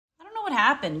what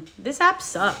happened. This app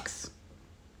sucks.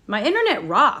 My internet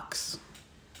rocks.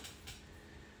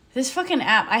 This fucking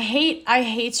app. I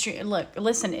hate Stream. Look,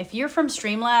 listen, if you're from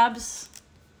Streamlabs,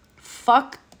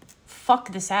 fuck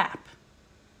this app.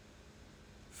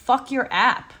 Fuck your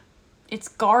app. It's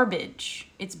garbage.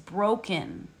 It's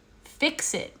broken.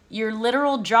 Fix it. Your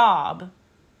literal job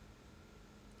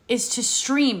is to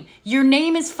stream. Your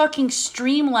name is fucking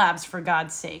Streamlabs, for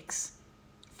God's sakes.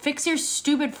 Fix your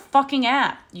stupid fucking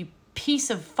app, you piece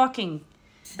of fucking...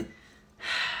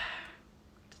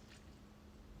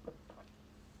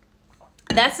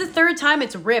 That's the third time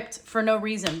it's ripped for no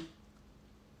reason.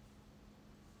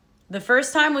 The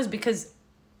first time was because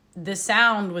the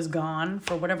sound was gone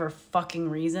for whatever fucking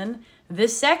reason. The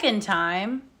second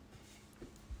time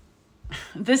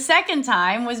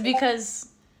was because,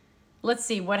 let's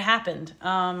see what happened.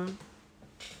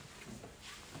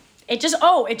 It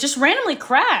just randomly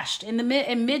crashed in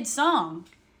mid song.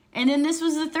 And then this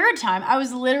was the third time. I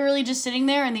was literally just sitting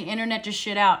there and the internet just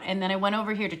shit out. And then I went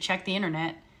over here to check the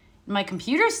internet. My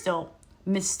computer's still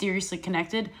mysteriously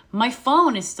connected. My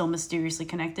phone is still mysteriously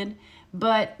connected.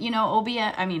 But, you know,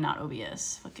 not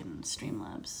OBS, fucking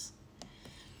Streamlabs.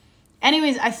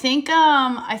 Anyways, I think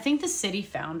the city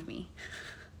found me.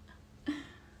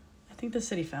 I think the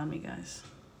city found me, guys.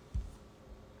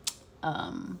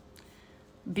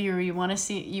 Beer, you want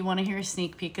to hear a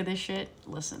sneak peek of this shit?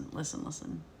 Listen.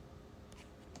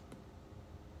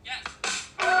 Yes.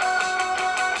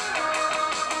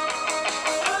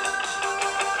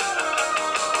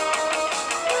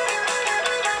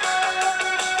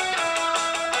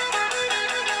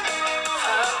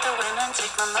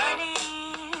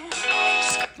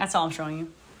 That's all I'm showing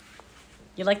you.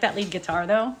 You like that lead guitar,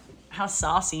 though? How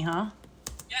saucy, huh?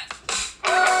 Yes.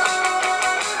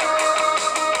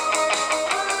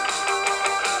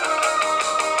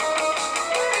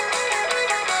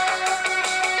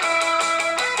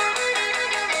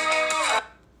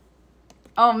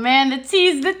 Oh man, the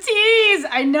tease!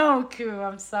 I know, Koo.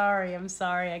 I'm sorry.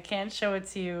 I can't show it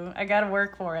to you. I gotta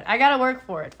work for it.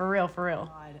 For real.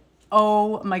 God.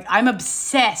 Oh my, I'm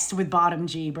obsessed with Bottom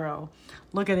G, bro.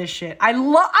 Look at this shit. I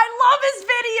love his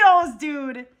videos,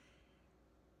 dude.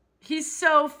 He's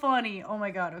so funny. Oh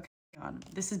my god, okay. God.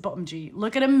 This is Bottom G.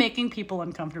 Look at him making people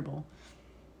uncomfortable.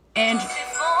 And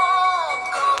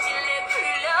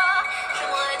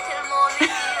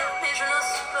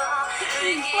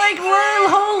like, whoa,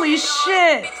 holy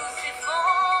shit.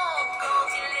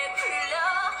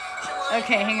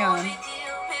 Okay, hang on.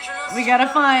 We gotta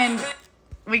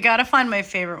find my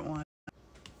favorite one.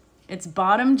 It's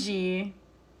Bottom G.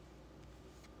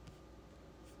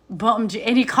 And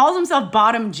he calls himself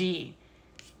Bottom G,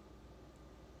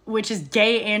 which is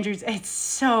Gay Andrews. It's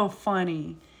so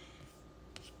funny.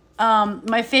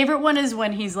 My favorite one is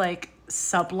when he's like,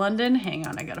 Sup London. Hang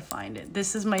on, I gotta find it.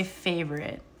 This is my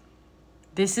favorite.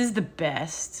 This is the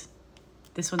best.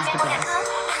 This one's the best.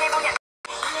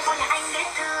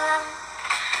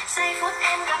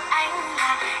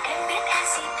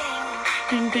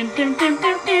 He's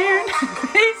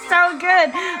so good.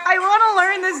 I want to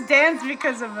learn this dance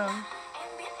because of him.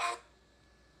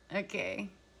 Okay.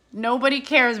 Nobody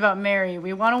cares about Mary.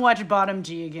 We want to watch Bottom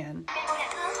G again.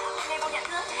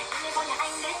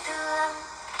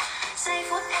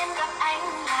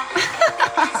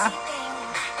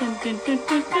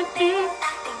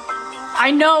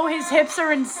 I know, his hips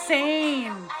are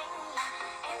insane.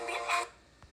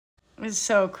 It's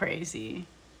so crazy.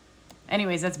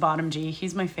 Anyways, that's Bottom G.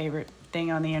 He's my favorite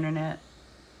thing on the internet.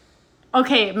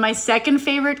 Okay, my second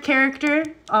favorite character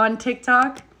on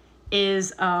TikTok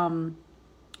is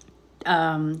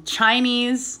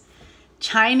Chinese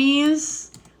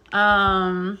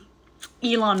Elon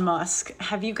Musk.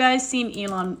 Have you guys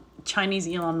seen Chinese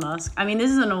Elon Musk? I mean,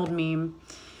 this is an old meme.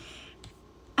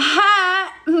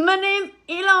 Hi, my name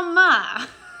Elon Musk.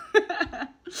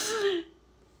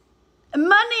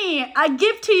 Money I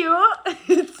give to you.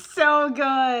 It's so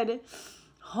good.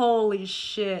 Holy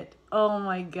shit. Oh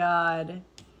my god.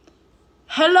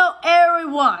 Hello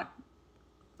everyone.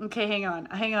 Okay, hang on.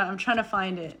 I'm trying to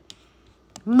find it.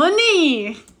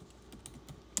 Money.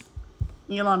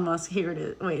 Elon Musk. Here it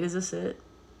is. Wait, is this it?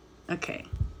 Okay.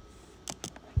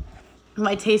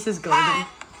 My taste is golden. Hi,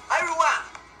 everyone.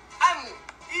 I'm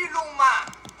Elon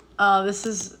Musk. Oh, this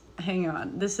is... Hang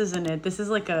on. This isn't it. This is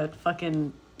like a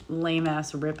fucking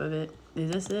lame-ass rip of it.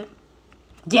 Is this it?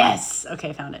 Yes!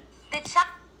 Okay, found it.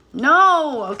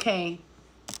 No! Okay.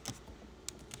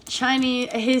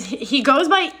 Chinese... He goes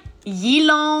by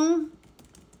Yilong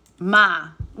Ma,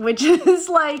 which is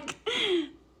like...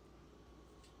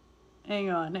 Hang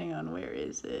on. Where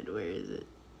is it?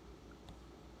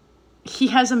 He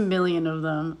has a million of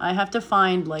them. I have to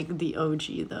find, like, the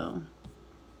OG, though.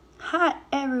 Hi,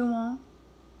 everyone.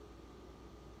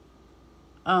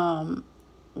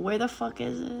 Where the fuck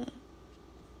is it?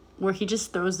 Where he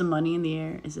just throws the money in the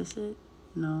air. Is this it?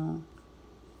 No.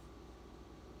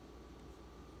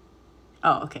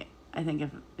 Oh, okay. I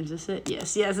think is this it?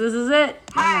 Yes, this is it.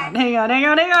 Hang on.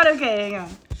 Okay, hang on.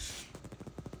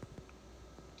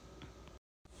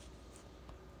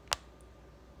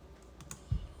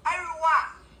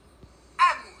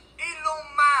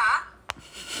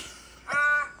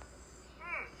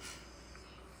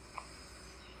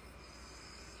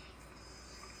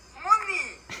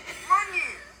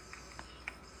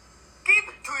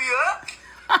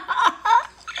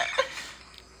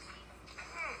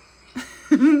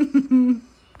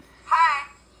 Hi,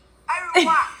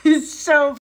 everyone. It's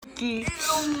so funky.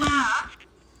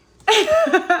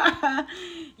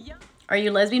 Are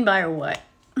you lesbian, bi, or what?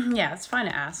 Yeah, it's fine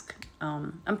to ask.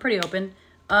 I'm pretty open.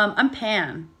 I'm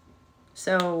pan.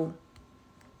 So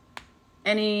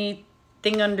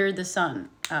anything under the sun.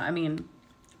 I mean,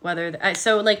 whether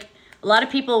so like a lot of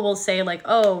people will say like,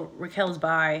 oh, Raquel's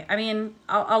bi. I mean,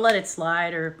 I'll let it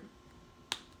slide, or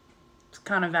it's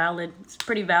kind of valid. It's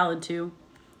pretty valid too.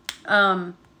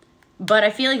 But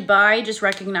I feel like bi just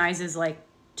recognizes like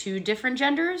two different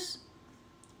genders,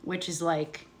 which is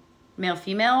like male,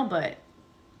 female, but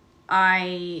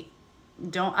I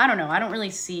don't know. I don't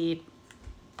really see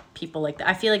people like that.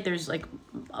 I feel like there's like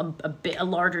a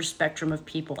larger spectrum of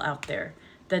people out there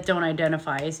that don't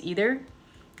identify as either.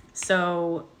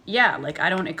 So yeah, like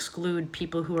I don't exclude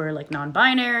people who are like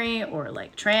non-binary or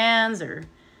like trans, or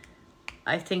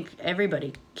I think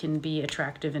everybody can be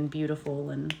attractive and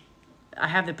beautiful, and I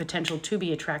have the potential to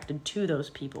be attracted to those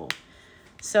people.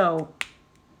 So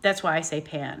that's why I say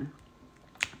pan,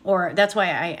 or that's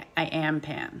why I am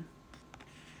pan.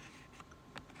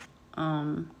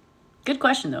 Good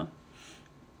question though.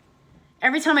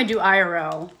 Every time I do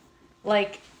IRL,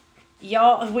 like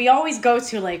y'all, we always go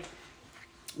to like,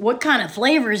 what kind of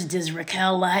flavors does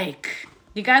Raquel like?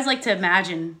 You guys like to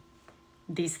imagine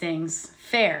these things.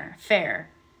 Fair.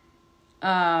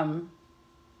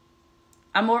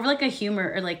 I'm more of like a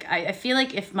humor, or like I feel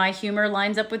like if my humor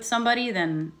lines up with somebody,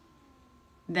 then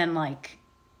like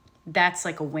that's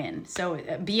like a win. So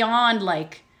beyond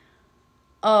like,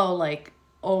 oh,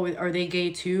 are they gay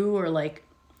too, or like,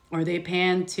 are they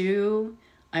pan too?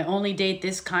 I only date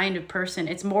this kind of person.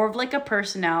 It's more of like a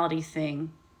personality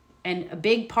thing. And a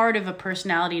big part of a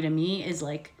personality to me is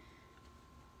like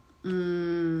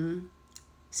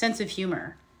sense of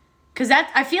humor. Because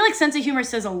I feel like sense of humor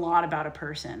says a lot about a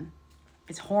person.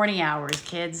 It's horny hours,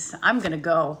 kids. I'm going to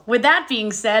go. With that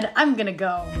being said, I'm going to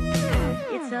go.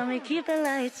 You tell me keep the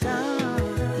lights on.